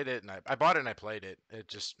 I played it, and I bought it and I played it.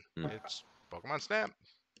 It's Pokemon Snap.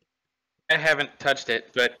 I haven't touched it,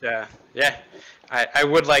 but yeah, I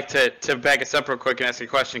would like to back us up real quick and ask a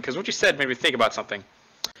question, because what you said made me think about something.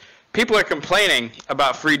 People are complaining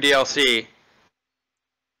about free DLC.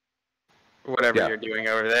 Whatever you're doing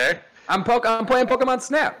over there. I'm playing Pokemon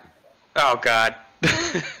Snap. Oh, God.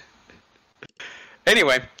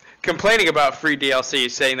 Anyway, complaining about free DLC,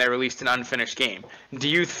 saying they released an unfinished game. Do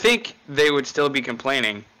you think they would still be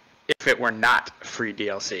complaining if it were not free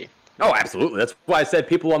DLC? Oh, absolutely. That's why I said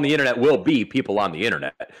people on the internet will be people on the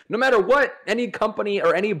internet. No matter what any company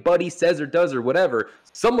or anybody says or does or whatever,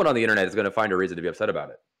 someone on the internet is going to find a reason to be upset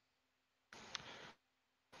about it.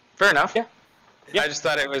 Fair enough. Yeah. I just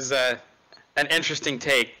thought it was an interesting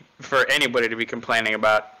take for anybody to be complaining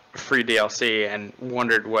about free DLC, and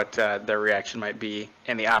wondered what their reaction might be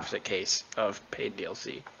in the opposite case of paid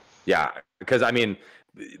DLC. Yeah, because, I mean,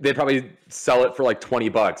 they'd probably sell it for like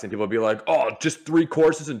 $20, and people would be like, oh, just 3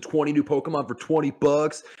 courses and 20 new Pokemon for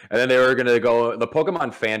 $20. And then they were going to go, the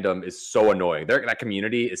Pokemon fandom is so annoying. That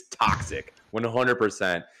community is toxic,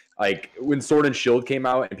 100%. Like, when Sword and Shield came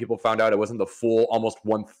out and people found out it wasn't the full almost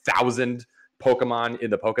 1,000 Pokemon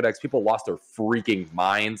in the Pokedex, people lost their freaking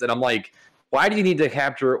minds. And I'm like, why do you need to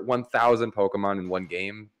capture 1,000 Pokemon in one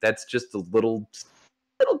game? That's just a little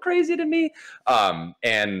crazy to me.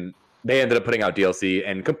 And they ended up putting out DLC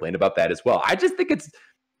and complained about that as well. I just think it's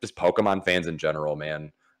just Pokemon fans in general,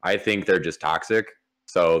 man. I think they're just toxic.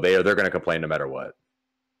 So they're going to complain no matter what.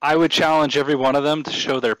 I would challenge every one of them to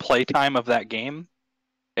show their playtime of that game.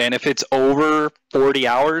 And if it's over 40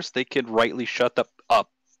 hours, they could rightly shut up.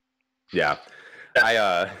 Yeah.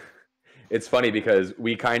 It's funny because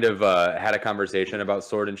we kind of had a conversation about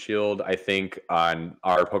Sword and Shield, I think, on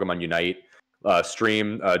our Pokemon Unite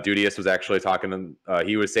stream. Dudius was actually talking,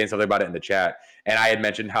 he was saying something about it in the chat, and I had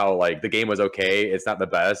mentioned how, like, the game was okay, it's not the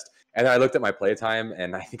best, And I looked at my playtime,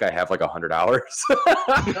 and I think I have like 100 hours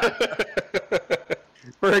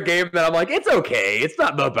for a game that I'm like, it's okay. It's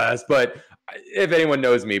not the best, but if anyone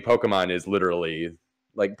knows me, Pokemon is literally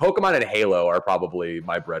like Pokemon and Halo are probably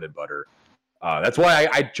my bread and butter. That's why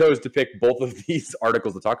I chose to pick both of these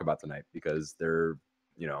articles to talk about tonight, because they're,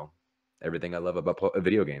 everything I love about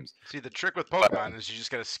video games. See, the trick with Pokemon is you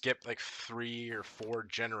just got to skip like 3 or 4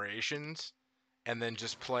 generations and then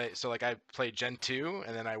just play. So like I played Gen 2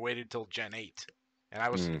 and then I waited till Gen 8. And I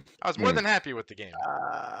was more than happy with the game.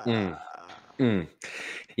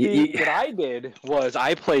 What I did was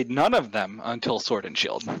I played none of them until Sword and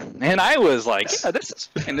Shield, and I was like, "Yeah, this is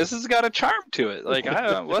fine. This has got a charm to it. Like,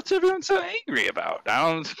 what's everyone so angry about?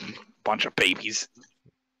 Bunch of babies."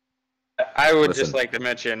 I would just like to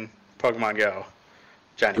mention Pokemon Go,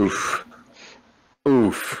 Johnny. Oof.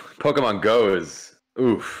 Pokemon Go is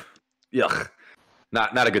yuck.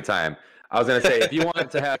 Not a good time. I was gonna say, if you want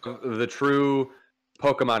to have the true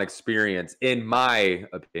Pokemon experience, in my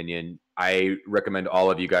opinion, I recommend all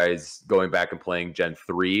of you guys going back and playing Gen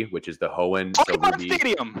 3, which is the Hoenn. Pokemon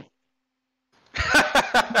Stadium.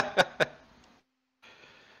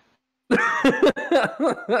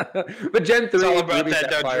 But Gen 3, it's all about Ruby,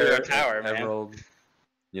 that Sapphire, Tower, man. Emerald,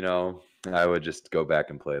 I would just go back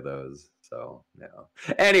and play those. So,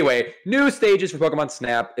 Anyway, new stages for Pokemon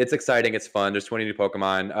Snap. It's exciting. It's fun. There's 20 new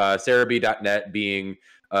Pokemon. Cerebi.net being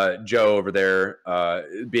Joe over there,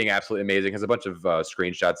 being absolutely amazing, has a bunch of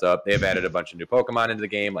screenshots up. They've added a bunch of new Pokemon into the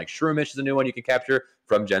game. Like Shroomish is a new one you can capture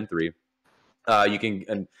from Gen 3. You can,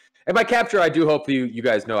 and by capture, I do hope you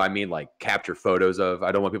guys know I mean like capture photos of.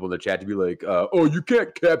 I don't want people in the chat to be like, oh, you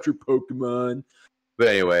can't capture Pokemon. But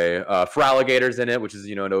anyway, Feraligator's in it, which is,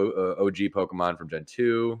 an OG Pokemon from Gen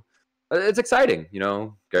 2. It's exciting,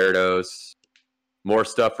 Gyarados, more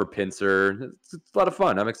stuff for Pinsir. It's a lot of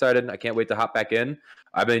fun. I'm excited. I can't wait to hop back in.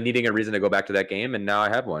 I've been needing a reason to go back to that game, and now I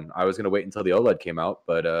have one. I was going to wait until the OLED came out,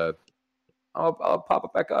 but I'll pop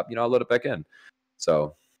it back up. I'll load it back in.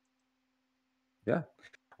 So, yeah.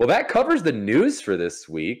 Well, that covers the news for this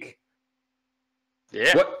week.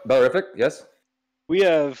 Yeah. What? Bellerific? Yes? We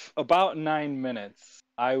have about 9 minutes.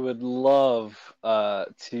 I would love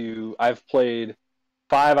to... I've played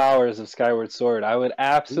 5 hours of Skyward Sword. I would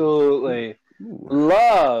absolutely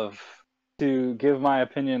love to give my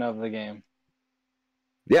opinion of the game.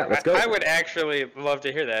 Yeah, let's go. I would actually love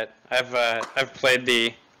to hear that. I've played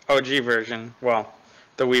the OG version, well,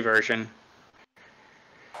 the Wii version,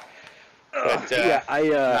 but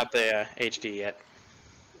not the HD yet.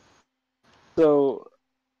 So,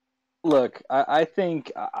 look, I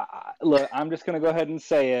think, look, I'm just gonna go ahead and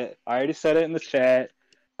say it. I already said it in the chat.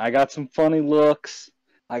 I got some funny looks.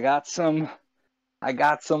 I got some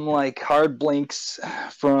like hard blinks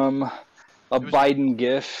from a Biden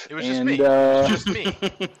gif. It was just me. It was just me.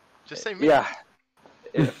 Just say me. Yeah.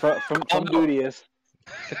 From Dudious.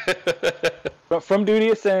 From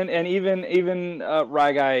Dudious and even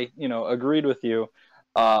Rye Guy, agreed with you.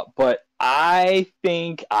 But I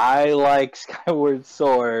think I like Skyward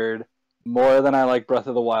Sword more than I like Breath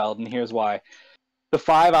of the Wild, and here's why. The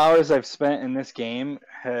 5 hours I've spent in this game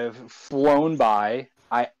have flown by.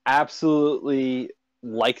 I absolutely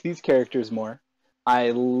like these characters more.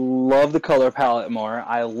 I love the color palette more.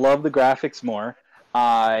 I love the graphics more.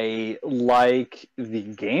 I like the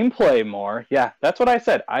gameplay more. Yeah, that's what I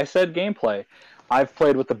said. I said gameplay. I've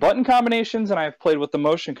played with the button combinations and I've played with the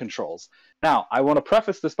motion controls. Now, I want to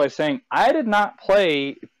preface this by saying I did not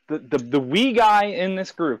play, the Wii guy in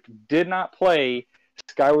this group did not play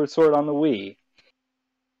Skyward Sword on the Wii.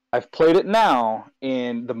 I've played it now,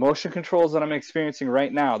 and the motion controls that I'm experiencing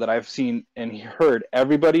right now that I've seen and heard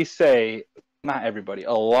everybody say, not everybody,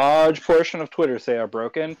 a large portion of Twitter say are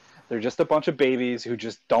broken. They're just a bunch of babies who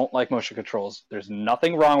just don't like motion controls. There's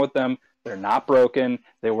nothing wrong with them. They're not broken.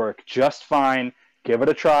 They work just fine. Give it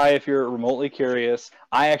a try if you're remotely curious.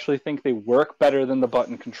 I actually think they work better than the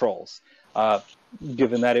button controls,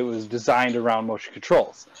 given that it was designed around motion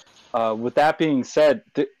controls. With that being said,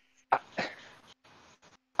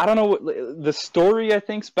 I don't know, the story I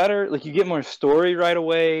think's better. Like, you get more story right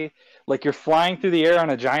away. Like, you're flying through the air on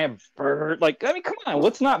a giant bird. Like, I mean, come on,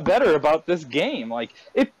 what's not better about this game? Like,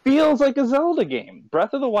 it feels like a Zelda game.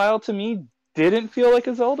 Breath of the Wild, to me, didn't feel like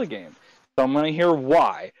a Zelda game. So I'm going to hear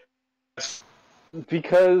why.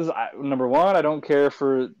 Because, number one, I don't care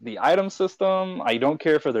for the item system. I don't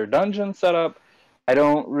care for their dungeon setup. I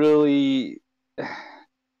don't really...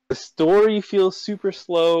 The story feels super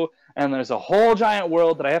slow, and there's a whole giant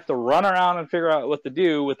world that I have to run around and figure out what to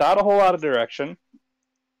do without a whole lot of direction.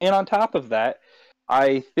 And on top of that,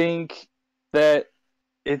 I think that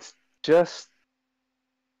it's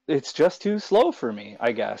it's just too slow for me,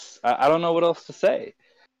 I guess. I don't know what else to say.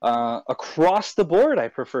 Across the board, I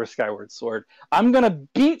prefer Skyward Sword. I'm going to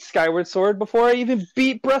beat Skyward Sword before I even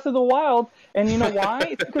beat Breath of the Wild. And you know why?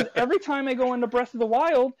 It's because every time I go into Breath of the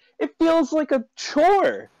Wild, it feels like a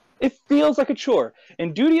chore. It feels like a chore.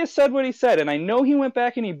 And Duty has said what he said, and I know he went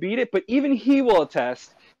back and he beat it, but even he will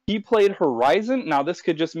attest. He played Horizon. Now, this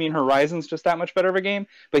could just mean Horizon's just that much better of a game,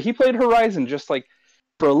 but he played Horizon just like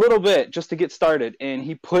for a little bit just to get started, and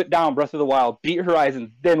he put down Breath of the Wild, beat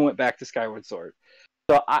Horizon, then went back to Skyward Sword.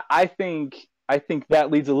 So I think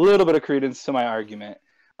that leads a little bit of credence to my argument.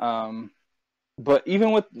 But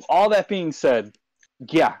even with all that being said,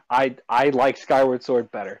 yeah, I like Skyward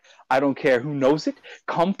Sword better. I don't care who knows it.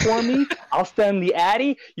 Come for me. I'll send the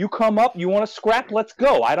Addy. You come up. You want to scrap? Let's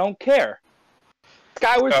go. I don't care.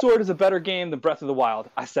 Skyward Sword is a better game than Breath of the Wild.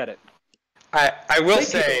 I said it. I will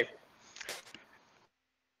say,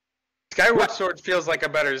 Skyward Sword feels like a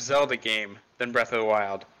better Zelda game than Breath of the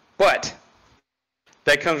Wild. But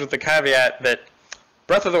that comes with the caveat that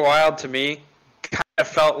Breath of the Wild, to me, kind of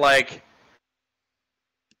felt like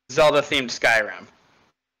Zelda-themed Skyrim.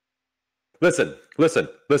 Listen.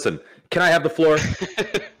 Can I have the floor?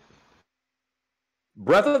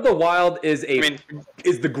 Breath of the Wild is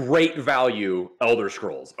the great value Elder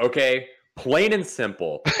Scrolls, okay? Plain and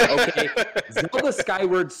simple, okay? Zelda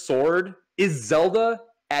Skyward Sword is Zelda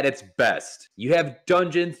at its best. You have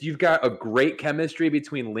dungeons, you've got a great chemistry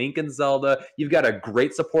between Link and Zelda, you've got a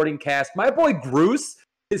great supporting cast. My boy Groose,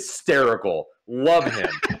 hysterical. Love him.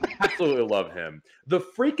 Absolutely love him. The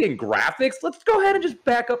freaking graphics, let's go ahead and just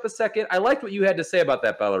back up a second. I liked what you had to say about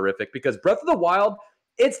that, Bellerific, because Breath of the Wild,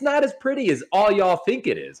 it's not as pretty as all y'all think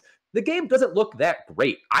it is. The game doesn't look that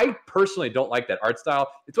great. I personally don't like that art style.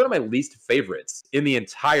 It's one of my least favorites in the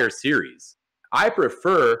entire series. I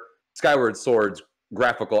prefer Skyward Sword's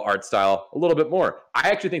graphical art style a little bit more. I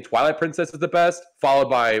actually think Twilight Princess is the best, followed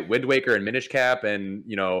by Wind Waker and Minish Cap and,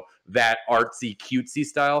 you know, that artsy, cutesy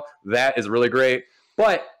style. That is really great.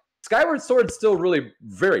 But Skyward Sword's still really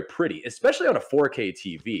very pretty, especially on a 4K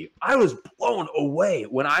TV. I was blown away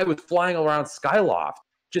when I was flying around Skyloft,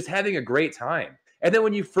 just having a great time. And then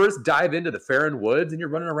when you first dive into the Faron Woods and you're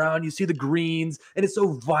running around, you see the greens, and it's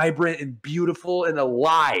so vibrant and beautiful and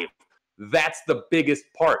alive. That's the biggest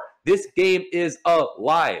part. This game is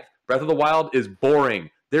alive. Breath of the Wild is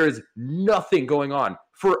boring. There is nothing going on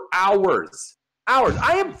for hours.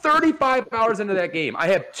 I am 35 hours into that game. I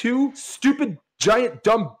have 2 stupid, giant,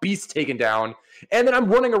 dumb beasts taken down, and then I'm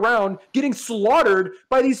running around getting slaughtered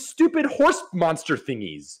by these stupid horse monster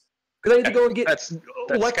thingies. Because I need to go and get that's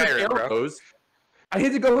electric Skyrim, arrows. bro. I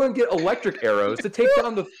need to go and get electric arrows to take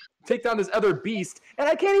down this other beast, and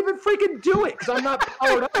I can't even freaking do it because I'm not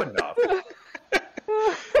powered up enough.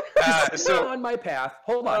 Send me on my path.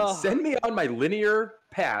 Hold on. Send me on my linear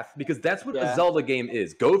path because that's what a Zelda game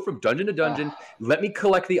is. Go from dungeon to dungeon. Let me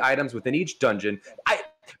collect the items within each dungeon.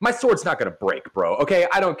 My sword's not going to break, bro. Okay?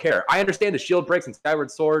 I don't care. I understand the shield breaks in Skyward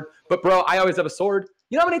Sword, but, bro, I always have a sword.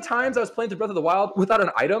 You know how many times I was playing through Breath of the Wild without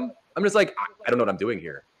an item? I'm just like, I don't know what I'm doing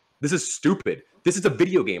here. This is stupid. This is a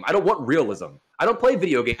video game. I don't want realism. I don't play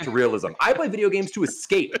video games for realism. I play video games to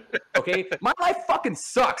escape, okay? My life fucking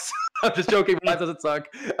sucks. I'm just joking. My life doesn't suck.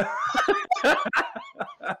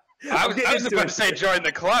 I was about to say join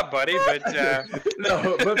the club, buddy, but...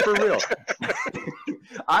 No, but for real.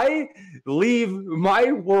 I leave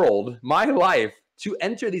my world, my life, to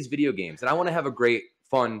enter these video games, and I want to have a great,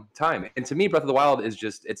 fun time. And to me, Breath of the Wild is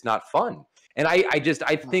just, it's not fun. And I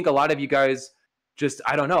think a lot of you guys...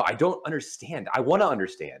 I don't know. I don't understand. I want to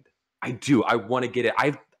understand. I do. I want to get it.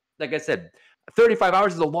 Like I said, 35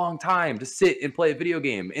 hours is a long time to sit and play a video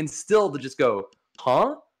game and still to just go,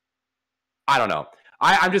 huh? I don't know.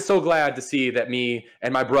 I'm just so glad to see that me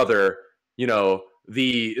and my brother, you know,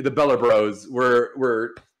 the Beller Bros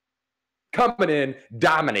were coming in,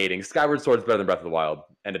 dominating. Skyward Sword's better than Breath of the Wild.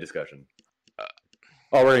 End of discussion.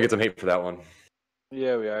 We're going to get some hate for that one.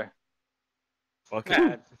 Yeah, we are.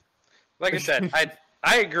 Okay. Like I said,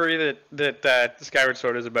 I agree that Skyward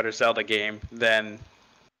Sword is a better Zelda game than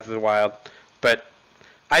Breath of the Wild, but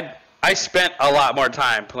I spent a lot more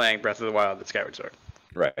time playing Breath of the Wild than Skyward Sword.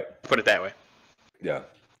 Right. Put it that way. Yeah.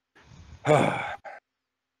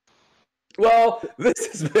 Well, this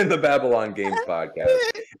has been the BabbleOnGames podcast.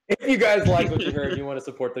 If you guys like what you heard and you want to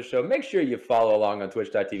support the show, make sure you follow along on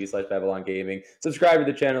twitch.tv/BabbleOnGaming. Subscribe to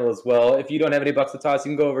the channel as well. If you don't have any bucks to toss,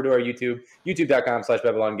 you can go over to our YouTube,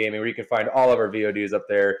 youtube.com/BabbleOnGaming, where you can find all of our VODs up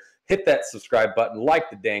there. Hit that subscribe button, like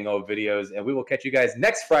the dang old videos, and we will catch you guys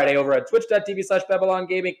next Friday over at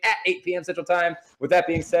twitch.tv/BabbleOnGaming at 8 p.m. Central Time. With that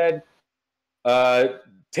being said,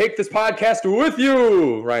 take this podcast with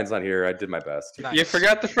you. Ryan's not here. I did my best. Nice. You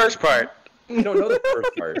forgot the first part. You don't know the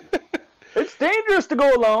first part. It's dangerous to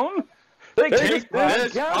go alone. Take Take this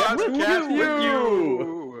podcast with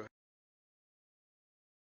you.